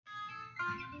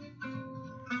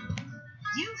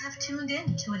have tuned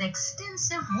in to an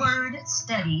extensive word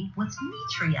study with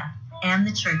Nitria and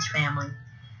the church family.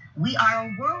 We are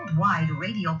a worldwide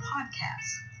radio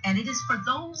podcast, and it is for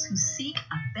those who seek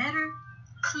a better,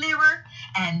 clearer,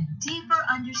 and deeper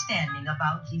understanding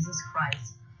about Jesus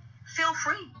Christ. Feel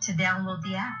free to download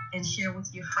the app and share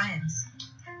with your friends.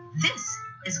 This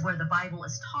is where the Bible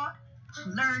is taught,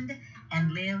 learned,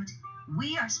 and lived.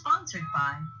 We are sponsored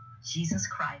by Jesus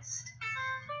Christ.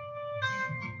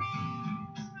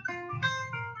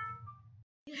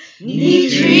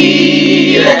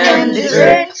 Nitria and the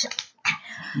church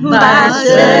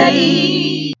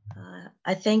study.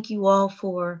 I thank you all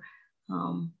for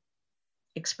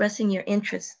expressing your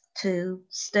interest to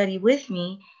study with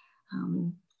me.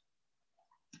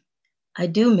 I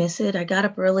do miss it. I got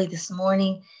up early this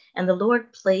morning and the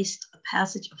Lord placed a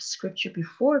passage of scripture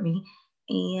before me,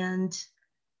 and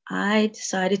I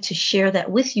decided to share that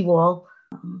with you all.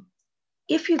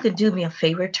 If you could do me a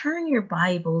favor, turn your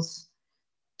Bibles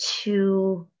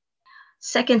to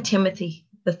 2 Timothy,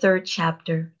 the 3rd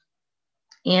chapter.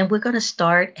 And we're going to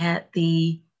start at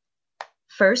the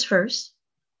first verse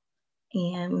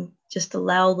and just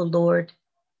allow the Lord,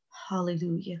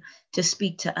 hallelujah, to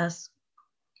speak to us.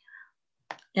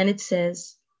 And it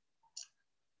says,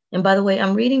 and by the way,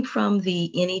 I'm reading from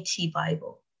the NET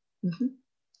Bible.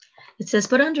 It says,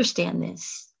 but understand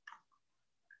this.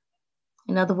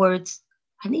 In other words,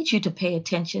 I need you to pay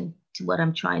attention to what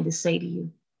I'm trying to say to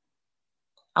you.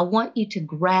 I want you to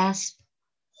grasp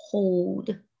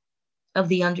hold of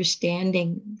the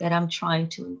understanding that I'm trying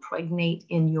to impregnate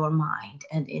in your mind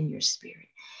and in your spirit.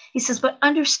 He says, but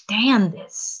understand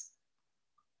this,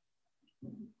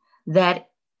 that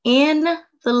in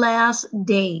the last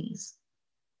days,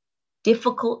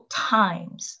 difficult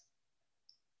times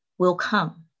will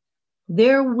come.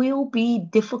 There will be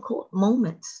difficult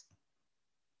moments.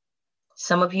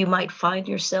 Some of you might find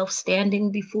yourself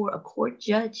standing before a court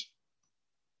judge.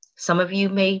 Some of you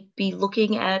may be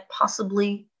looking at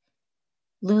possibly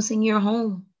losing your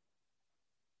home.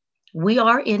 We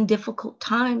are in difficult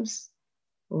times.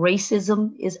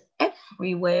 Racism is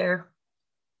everywhere.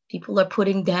 People are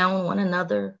putting down one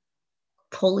another.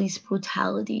 Police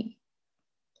brutality.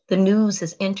 The news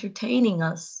is entertaining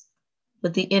us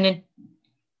with the energy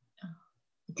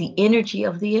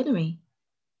of the enemy.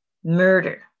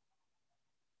 Murder.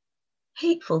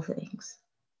 Hateful things.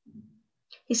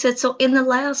 He said, so in the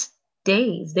last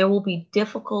days, there will be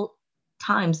difficult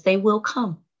times. They will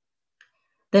come.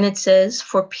 Then it says,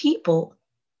 for people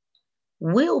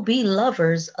will be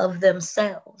lovers of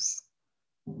themselves.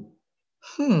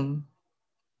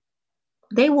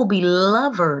 They will be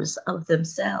lovers of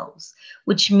themselves,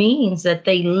 which means that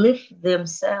they lift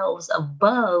themselves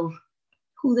above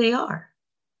who they are.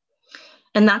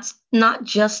 And that's not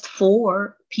just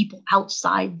for people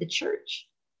outside the church.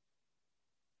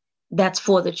 That's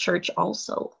for the church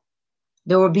also.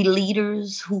 There will be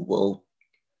leaders who will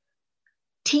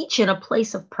teach in a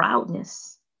place of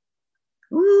proudness.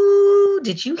 Ooh,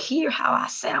 did you hear how I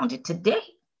sounded today?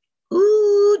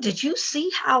 Ooh, did you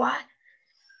see how I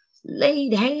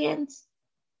laid hands?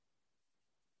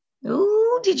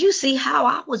 Ooh, did you see how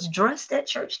I was dressed at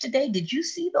church today? Did you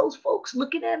see those folks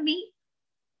looking at me?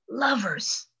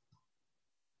 Lovers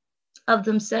of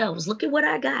themselves. Look at what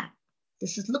I got.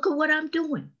 Look at what I'm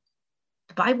doing.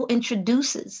 The Bible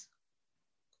introduces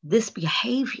this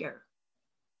behavior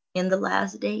in the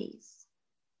last days.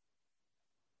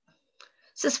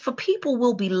 It says, for people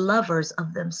will be lovers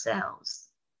of themselves,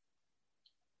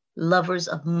 lovers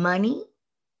of money.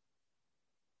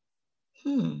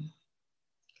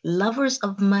 Lovers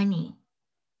of money,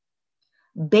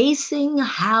 basing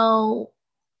how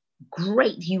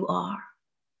great you are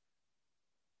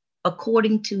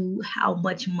according to how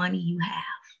much money you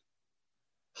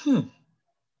have.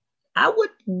 I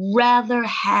would rather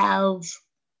have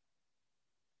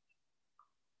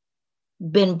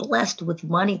been blessed with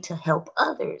money to help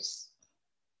others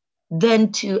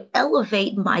than to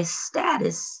elevate my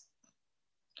status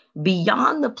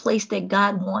beyond the place that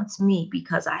God wants me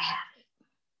because I have it.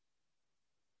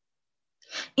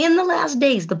 In the last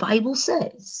days, the Bible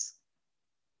says,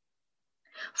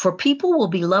 for people will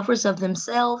be lovers of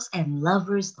themselves and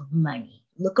lovers of money.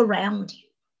 Look around you.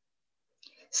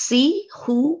 See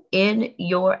who in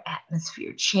your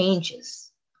atmosphere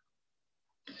changes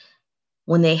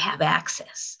when they have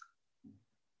access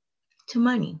to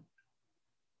money.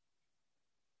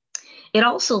 It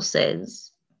also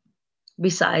says,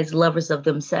 besides lovers of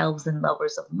themselves and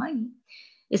lovers of money,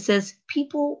 it says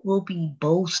people will be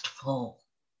boastful.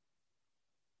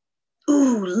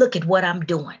 Ooh, look at what I'm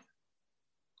doing.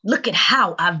 Look at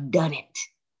how I've done it.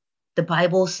 The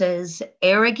Bible says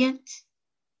arrogant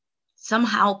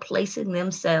somehow placing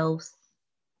themselves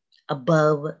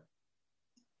above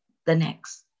the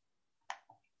next.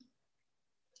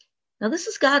 Now, this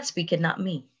is God speaking, not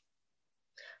me.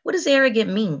 What does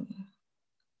arrogant mean?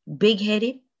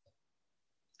 Big-headed,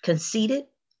 conceited,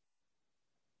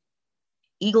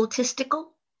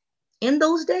 egotistical? In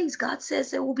those days, God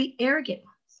says there will be arrogant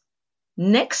ones.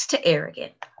 Next to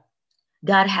arrogant,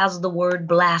 God has the word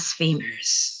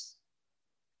blasphemers,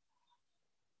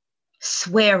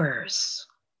 swearers,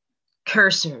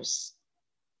 cursers,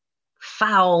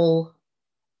 foul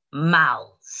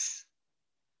mouths.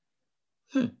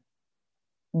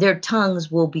 Their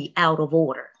tongues will be out of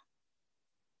order,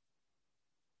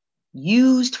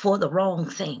 used for the wrong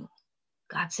thing.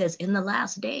 God says in the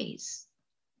last days.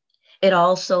 It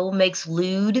also makes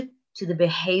lewd to the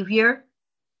behavior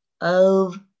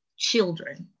of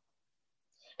children.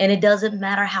 And it doesn't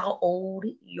matter how old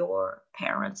your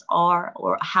parents are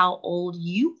or how old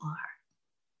you are.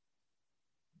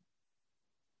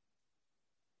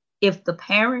 If the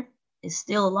parent is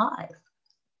still alive,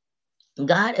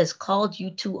 God has called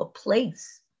you to a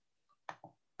place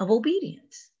of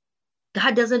obedience.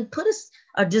 God doesn't put us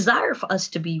a desire for us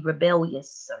to be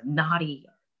rebellious or naughty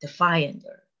or defiant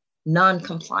or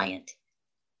non-compliant.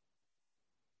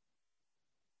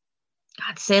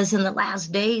 God says in the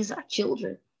last days, our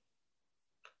children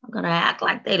are going to act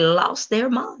like they lost their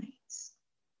minds.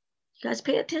 You guys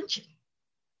pay attention.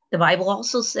 The Bible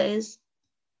also says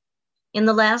in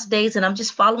the last days, and I'm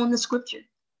just following the scripture,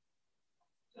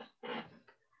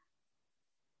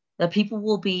 that people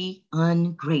will be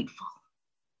ungrateful,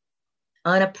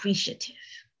 unappreciative,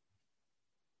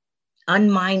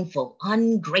 unmindful,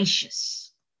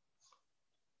 ungracious.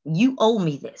 You owe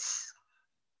me this.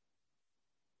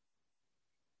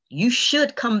 You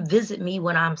should come visit me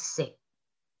when I'm sick.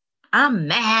 I'm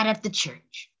mad at the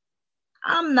church.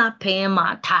 I'm not paying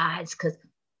my tithes because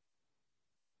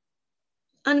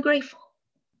ungrateful.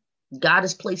 God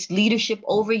has placed leadership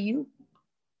over you,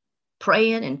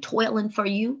 praying and toiling for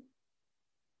you.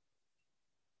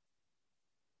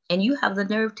 And you have the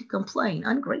nerve to complain,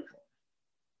 ungrateful.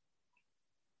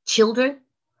 Children,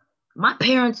 my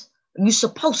parents, you're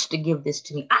supposed to give this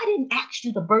to me. I didn't ask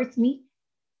you to birth me.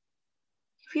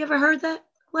 Have you ever heard that?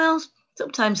 Well,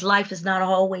 sometimes life is not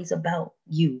always about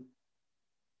you,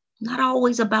 not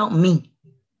always about me.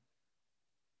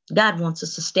 God wants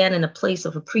us to stand in a place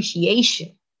of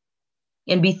appreciation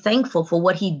and be thankful for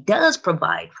what he does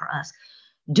provide for us.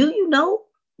 Do you know,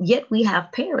 yet we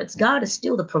have parents, God is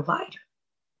still the provider.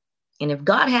 And if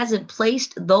God hasn't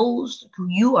placed those who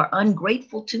you are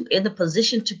ungrateful to in the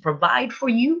position to provide for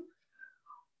you,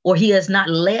 or he has not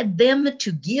led them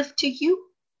to give to you,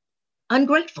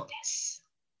 ungratefulness.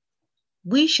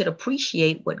 We should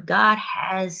appreciate what God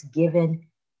has given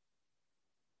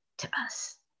to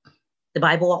us. The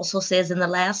Bible also says in the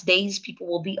last days, people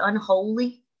will be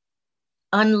unholy,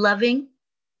 unloving,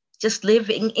 just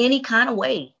living any kind of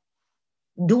way,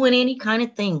 doing any kind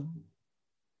of thing,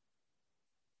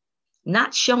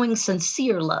 not showing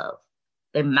sincere love.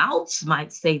 Their mouths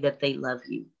might say that they love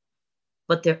you,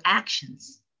 but their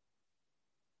actions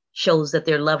shows that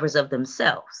they're lovers of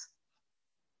themselves.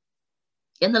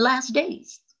 In the last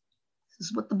days, this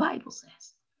is what the Bible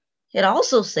says. It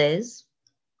also says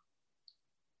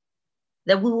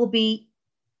that we will be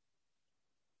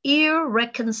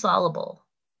irreconcilable.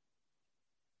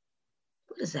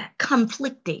 What is that?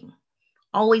 Conflicting,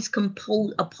 always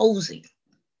opposing,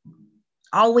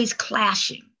 always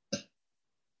clashing,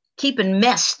 keeping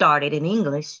mess started in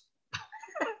English,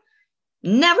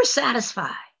 never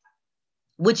satisfied,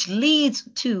 which leads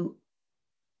to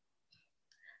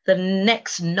the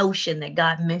next notion that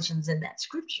God mentions in that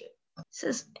scripture. It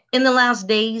says, in the last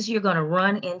days, you're going to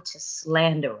run into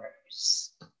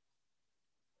slanderers.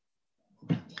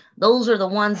 Those are the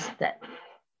ones that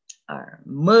are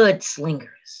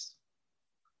mudslingers,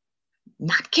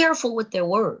 not careful with their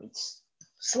words,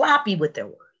 sloppy with their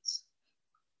words.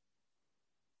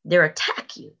 They'll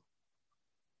attack you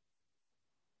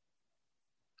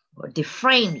or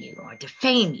defame you or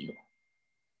defame you.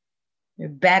 They're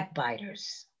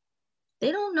backbiters.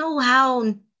 They don't know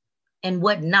how and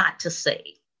what not to say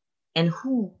and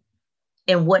who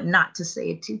and what not to say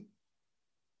it to.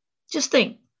 Just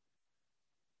think,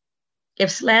 if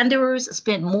slanderers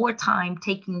spent more time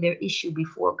taking their issue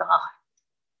before God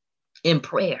in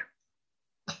prayer,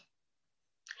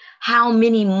 how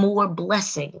many more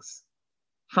blessings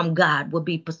from God will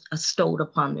be bestowed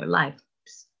upon their lives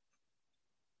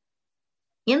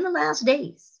in the last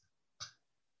days?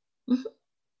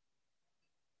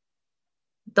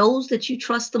 Those that you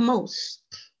trust the most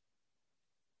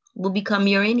will become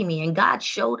your enemy. And God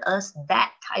showed us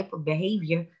that type of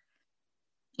behavior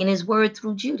in his word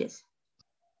through Judas.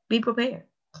 Be prepared.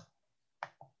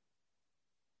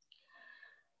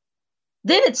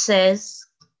 Then it says,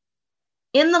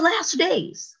 in the last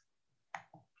days,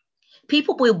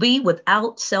 people will be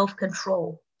without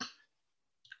self-control.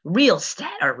 Real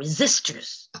or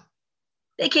resistors.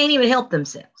 They can't even help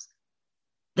themselves.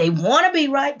 They want to be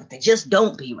right, but they just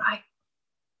don't be right.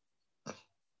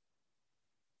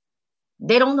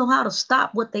 They don't know how to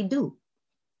stop what they do.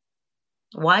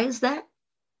 Why is that?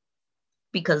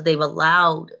 Because they've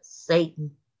allowed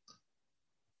Satan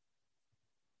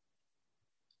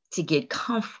to get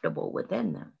comfortable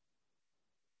within them.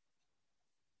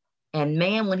 And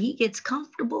man, when he gets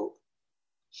comfortable,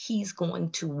 he's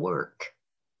going to work.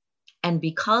 And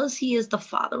because he is the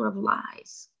father of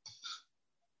lies,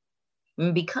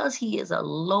 and because he is a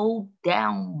low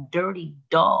down, dirty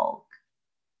dog,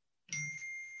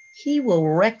 he will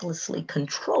recklessly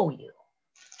control you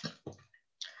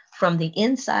from the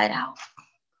inside out,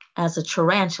 as a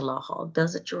tarantula hog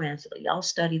does a tarantula. Y'all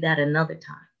study that another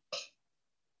time.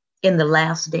 In the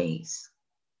last days.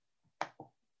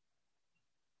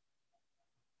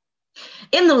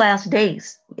 In the last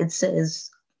days, it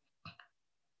says,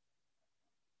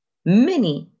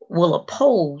 many will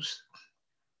oppose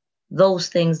those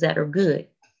things that are good.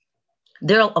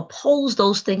 They'll oppose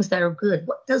those things that are good.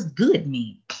 What does good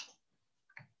mean?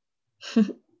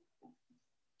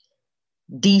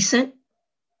 Decent.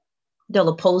 They'll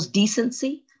oppose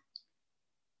decency.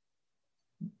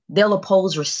 They'll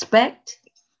oppose respect.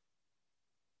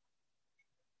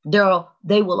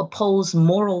 They will oppose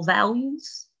moral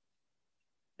values,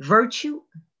 virtue,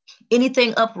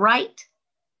 anything upright.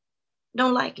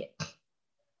 Don't like it.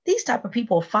 These type of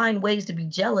people find ways to be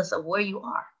jealous of where you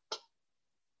are.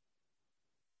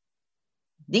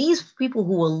 These people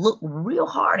who will look real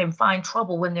hard and find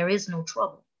trouble when there is no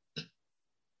trouble.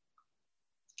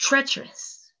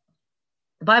 Treacherous.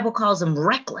 The Bible calls them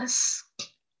reckless,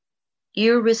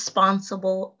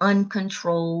 irresponsible,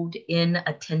 uncontrolled,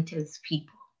 inattentive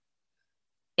people.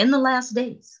 In the last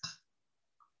days.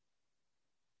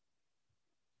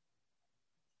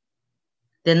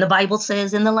 Then the Bible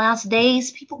says in the last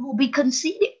days, people will be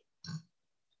conceited.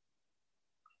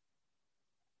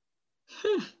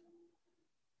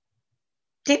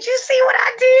 Did you see what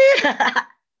I did?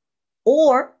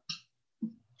 Or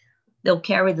they'll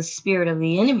carry the spirit of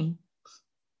the enemy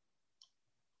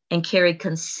and carry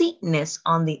conceitness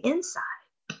on the inside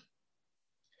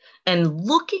and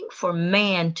looking for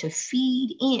man to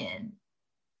feed in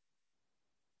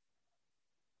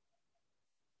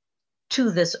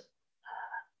to this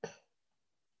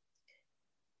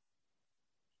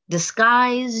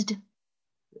disguised,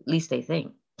 at least they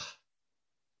think,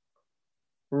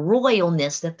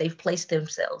 royalness that they've placed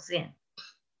themselves in.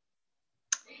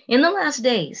 In the last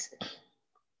days,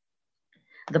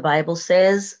 the Bible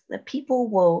says that people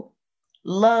will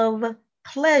love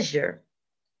pleasure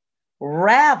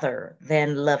rather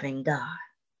than loving God.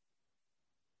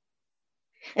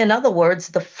 In other words,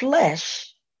 the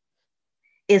flesh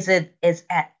is at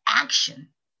action,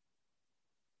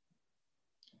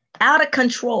 out of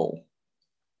control,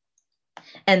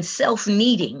 and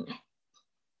self-needing,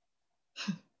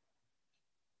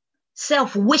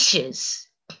 self-wishes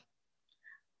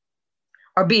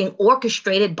are being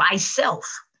orchestrated by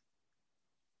self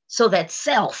so that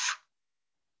self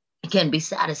can be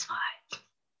satisfied.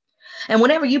 And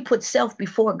whenever you put self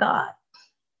before God,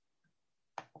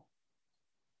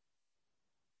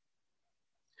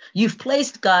 you've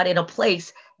placed God in a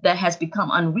place that has become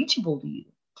unreachable to you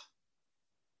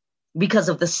because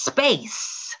of the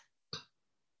space,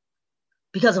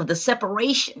 because of the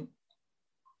separation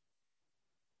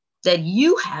that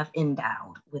you have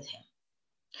endowed with him.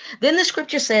 Then the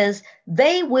scripture says,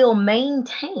 they will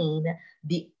maintain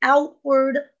the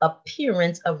outward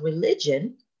appearance of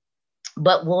religion,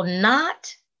 but will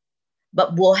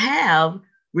have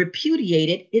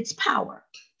repudiated its power.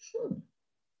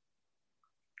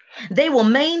 They will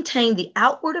maintain the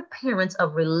outward appearance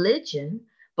of religion,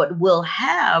 but will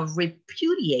have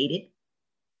repudiated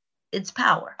its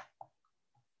power.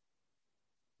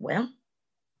 Well,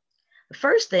 the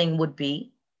first thing would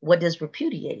be, what does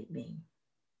repudiated mean?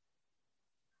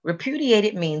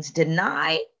 Repudiated means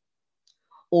deny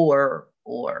or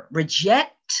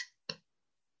reject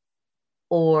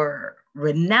or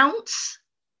renounce,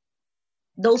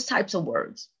 those types of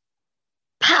words.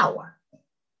 Power,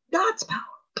 God's power.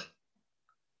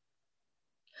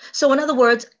 So in other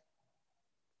words,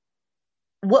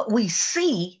 what we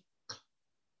see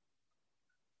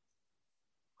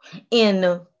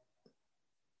in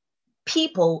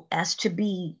people as to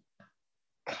be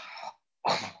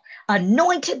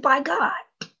anointed by God,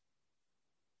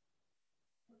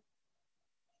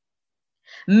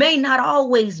 may not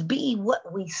always be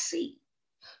what we see.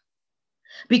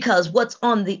 Because what's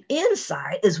on the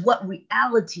inside is what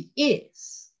reality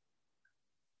is.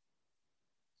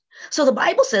 So the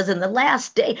Bible says in the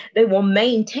last day, they will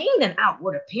maintain an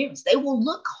outward appearance. They will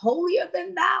look holier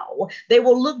than thou. They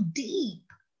will look deep.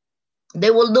 They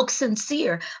will look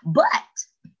sincere. But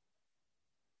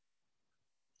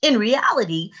in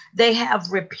reality, they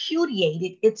have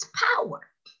repudiated its power.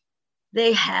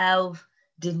 They have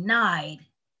denied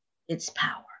its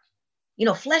power. You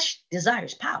know, flesh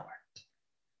desires power.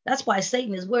 That's why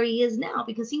Satan is where he is now,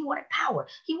 because he wanted power.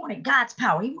 He wanted God's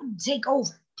power. He wanted to take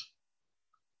over.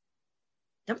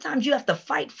 Sometimes you have to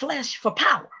fight flesh for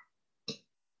power.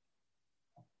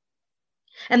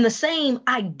 And the same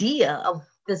idea of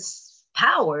this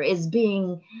power is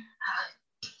being,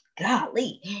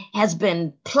 has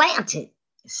been planted,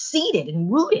 seeded,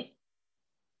 and rooted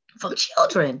from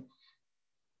children.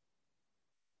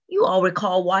 You all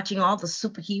recall watching all the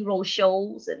superhero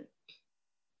shows and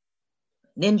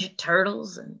Ninja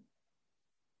Turtles and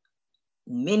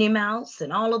Minnie Mouse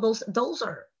and all of those. Those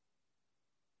are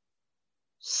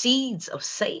seeds of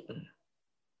Satan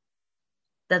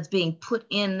that's being put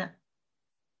in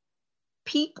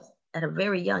people at a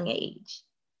very young age.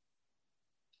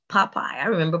 Popeye, I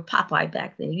remember Popeye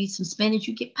back then. You eat some spinach,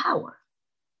 you get power.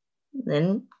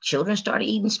 Then children started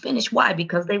eating spinach. Why?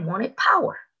 Because they wanted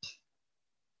power.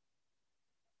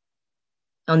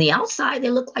 On the outside, they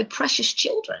look like precious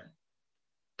children.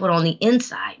 But on the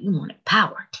inside, we wanted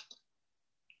power.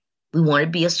 We want to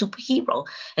be a superhero.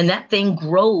 And that thing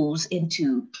grows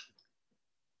into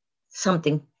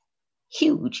something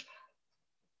huge.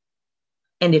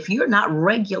 And if you're not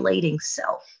regulating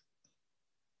self,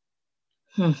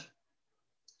 it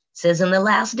says in the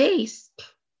last days,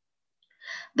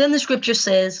 then the scripture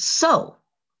says, so.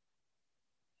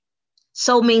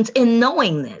 So means in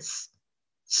knowing this.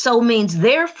 So means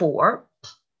therefore.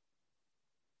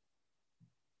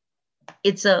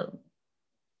 It's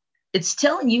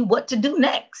telling you what to do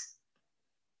next.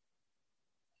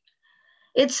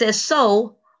 It says,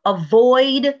 so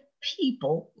avoid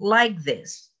people like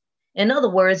this. In other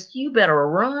words, you better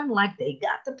run like they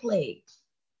got the plague.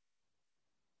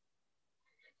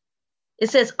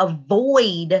 It says,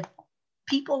 avoid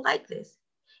people like this.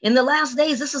 In the last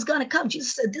days, this is going to come.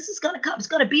 Jesus said, this is going to come. It's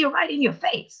going to be right in your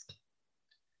face.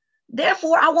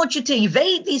 Therefore, I want you to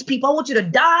evade these people. I want you to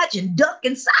dodge and duck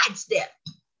and sidestep.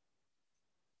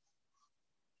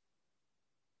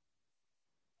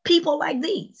 People like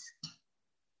these.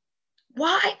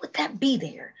 Why would that be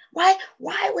there? Why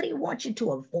would he want you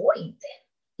to avoid them?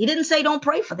 He didn't say don't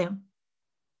pray for them.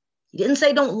 He didn't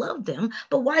say don't love them.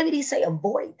 But why did he say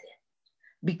avoid them?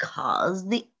 Because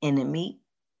the enemy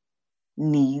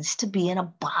needs to be in a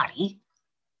body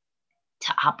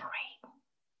to operate.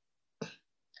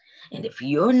 And if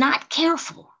you're not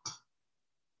careful,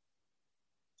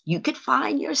 you could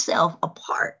find yourself a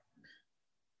part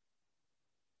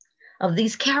of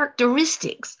these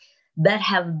characteristics that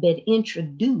have been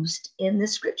introduced in the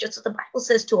scripture. So the Bible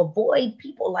says to avoid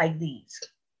people like these.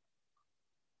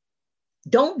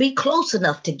 Don't be close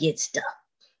enough to get stuck.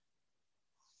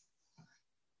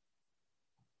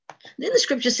 Then the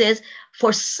scripture says,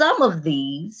 for some of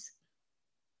these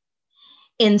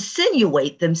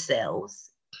insinuate themselves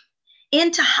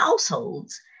into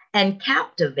households and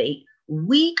captivate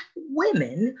weak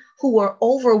women who are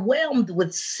overwhelmed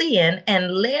with sin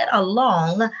and led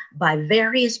along by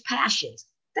various passions.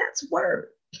 That's word.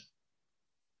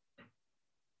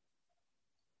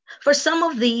 For some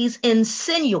of these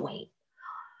insinuate.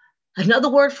 Another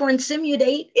word for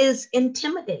insinuate is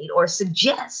intimidate or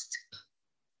suggest.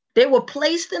 They will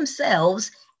place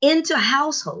themselves into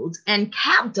households and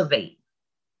captivate.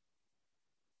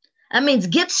 That means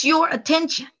gets your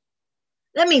attention.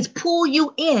 That means pull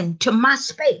you into my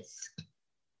space.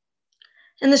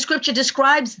 And the scripture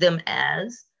describes them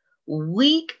as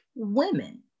weak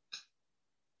women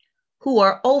who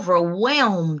are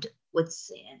overwhelmed with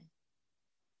sin.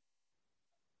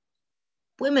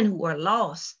 Women who are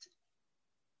lost.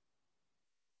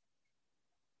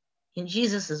 And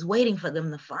Jesus is waiting for them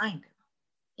to find him.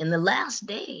 In the last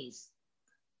days,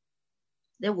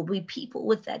 there will be people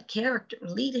with that character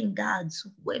leading God's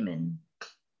women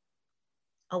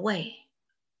away.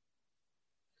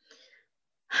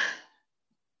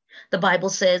 The Bible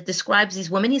describes these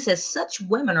women. He says, such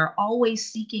women are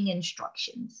always seeking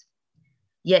instructions,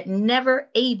 yet never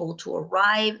able to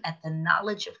arrive at the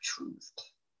knowledge of truth.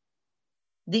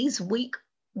 These weak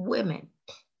women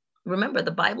Remember,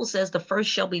 the Bible says the first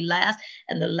shall be last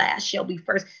and the last shall be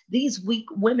first. These weak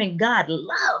women, God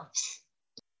loves.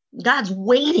 God's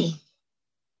waiting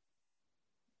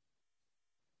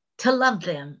to love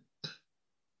them.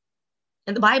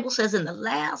 And the Bible says in the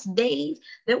last days,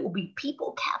 there will be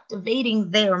people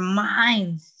captivating their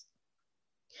minds,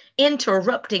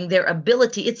 interrupting their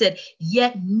ability. It said,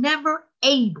 yet never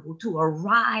able to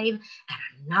arrive at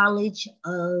a knowledge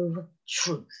of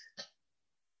truth.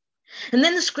 And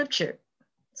then the scripture,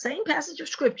 same passage of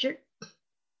scripture,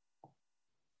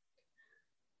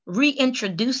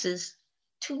 reintroduces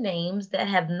two names that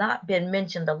have not been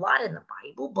mentioned a lot in the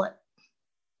Bible, but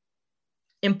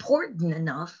important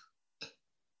enough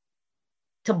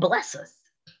to bless us.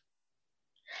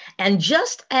 And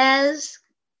just as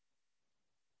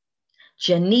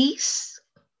Janice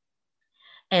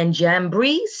and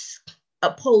Jambres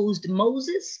opposed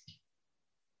Moses,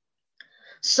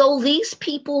 so these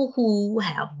people who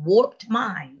have warped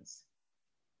minds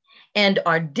and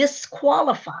are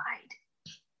disqualified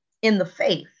in the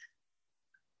faith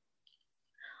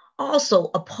also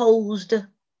opposed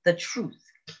the truth.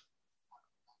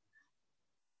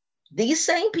 These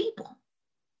same people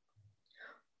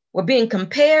were being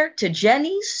compared to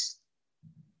Janice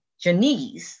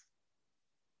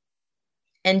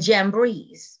and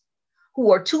Jambres,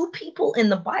 who are two people in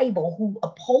the Bible who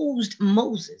opposed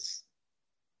Moses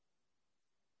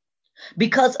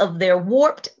because of their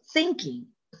warped thinking,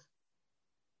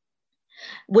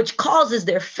 which causes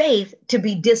their faith to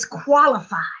be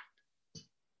disqualified.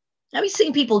 Have you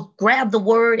seen people grab the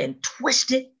word and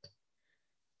twist it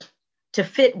to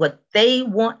fit what they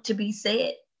want to be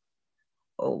said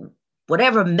or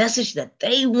whatever message that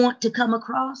they want to come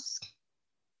across?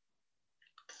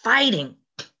 Fighting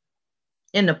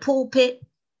in the pulpit,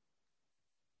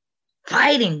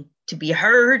 fighting to be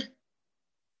heard.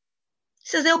 He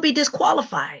says they'll be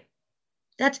disqualified.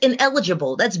 That's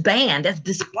ineligible. That's banned. That's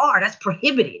disbarred. That's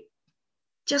prohibited.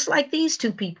 Just like these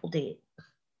two people did.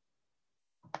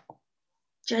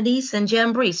 Janice and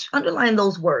Jambres. Underline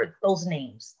those words, those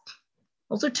names.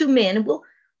 Those are two men.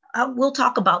 And we'll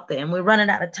talk about them. We're running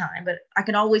out of time, but I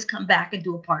can always come back and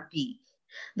do a part B.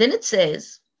 Then it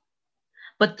says,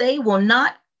 but they will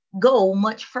not go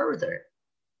much further,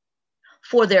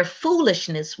 for their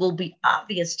foolishness will be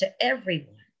obvious to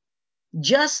everyone,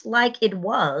 just like it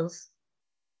was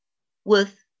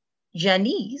with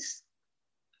Janice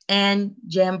and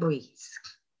Jambres.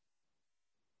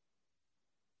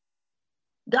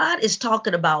 God is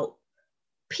talking about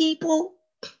people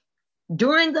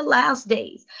during the last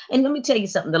days. And let me tell you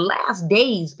something, the last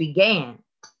days began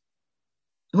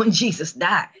when Jesus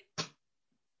died,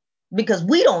 because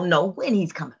we don't know when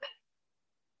he's coming back.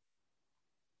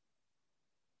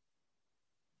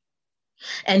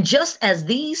 And just as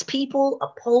these people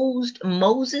opposed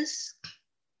Moses,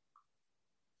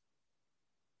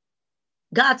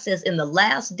 God says in the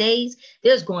last days,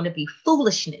 there's going to be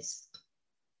foolishness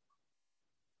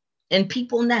in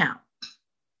people now.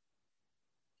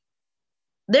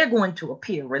 They're going to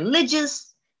appear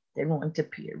religious. They're going to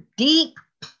appear deep.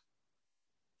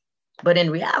 But in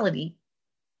reality,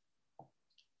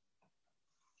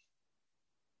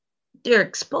 they're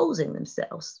exposing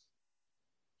themselves.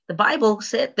 The Bible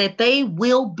said that they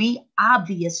will be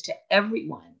obvious to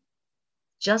everyone,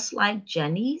 just like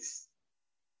Janice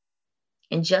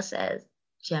and just as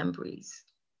Jambres.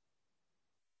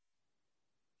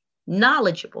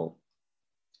 Knowledgeable,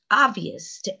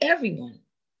 obvious to everyone.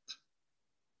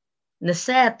 And the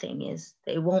sad thing is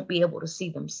they won't be able to see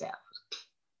themselves.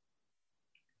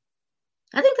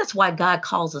 I think that's why God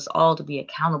calls us all to be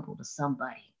accountable to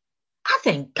somebody. I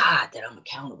thank God that I'm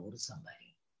accountable to somebody.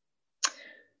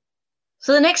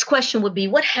 So the next question would be,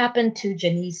 what happened to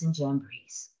Janice and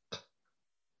Jambres?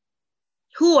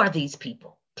 Who are these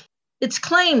people? It's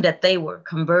claimed that they were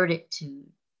converted to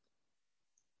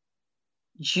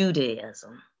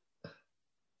Judaism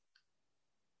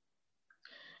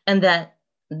and that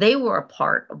they were a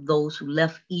part of those who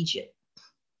left Egypt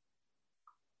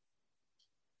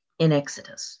in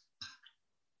Exodus.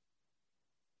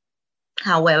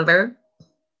 However,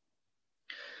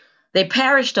 they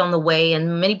perished on the way,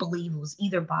 and many believe it was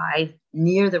either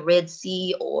near the Red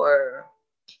Sea or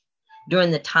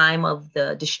during the time of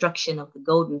the destruction of the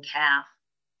golden calf,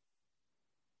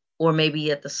 or maybe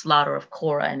at the slaughter of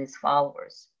Korah and his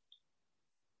followers.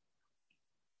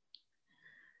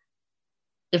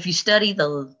 If you study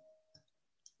the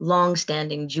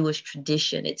long-standing Jewish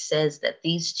tradition, it says that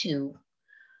these two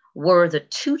were the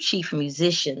two chief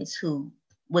musicians who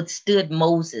withstood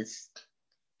Moses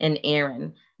and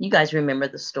Aaron. You guys remember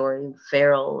the story of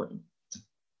Pharaoh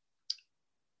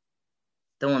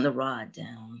throwing the rod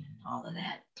down and all of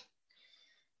that.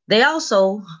 They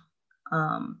also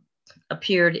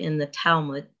appeared in the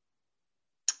Talmud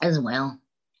as well,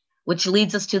 which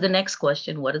leads us to the next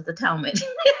question. What is the Talmud?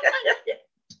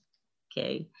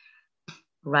 Okay,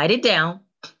 write it down.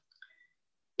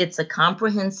 It's a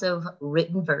comprehensive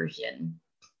written version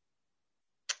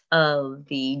of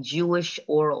the Jewish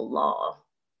oral law.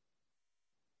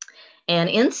 And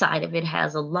inside of it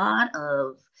has a lot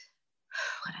of,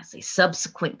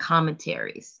 subsequent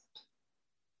commentaries.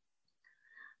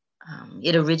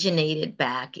 It originated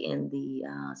back in the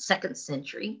 2nd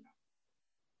century.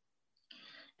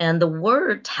 And the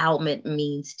word Talmud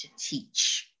means to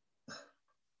teach,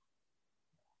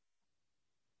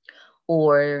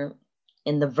 or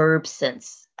in the verb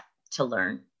sense, to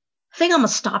learn. I think I'm going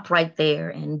to stop right there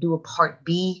and do a part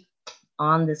B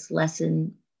on this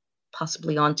lesson,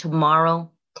 possibly on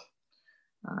tomorrow.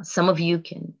 Some of you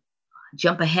can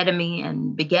jump ahead of me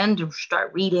and begin to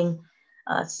start reading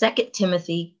 2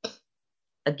 Timothy,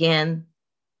 again,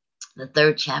 the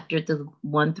 3rd chapter,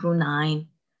 1 through 9.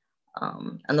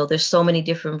 I know there's so many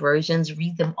different versions.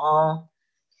 Read them all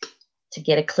to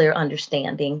get a clear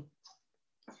understanding.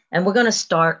 And we're going to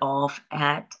start off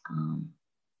at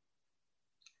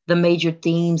the major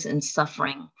themes in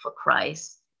suffering for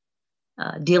Christ,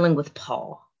 dealing with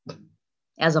Paul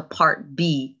as a part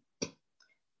B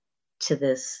to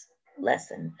this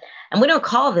lesson. And we don't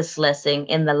call this lesson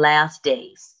in the last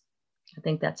days. I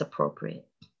think that's appropriate.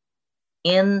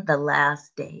 In the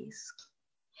last days.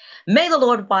 May the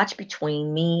Lord watch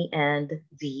between me and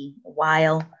thee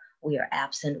while we are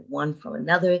absent one from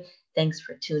another. Thanks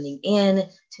for tuning in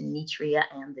to Nitria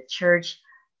and the Church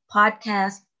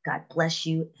podcast. God bless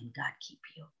you and God keep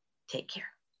you. Take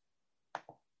care.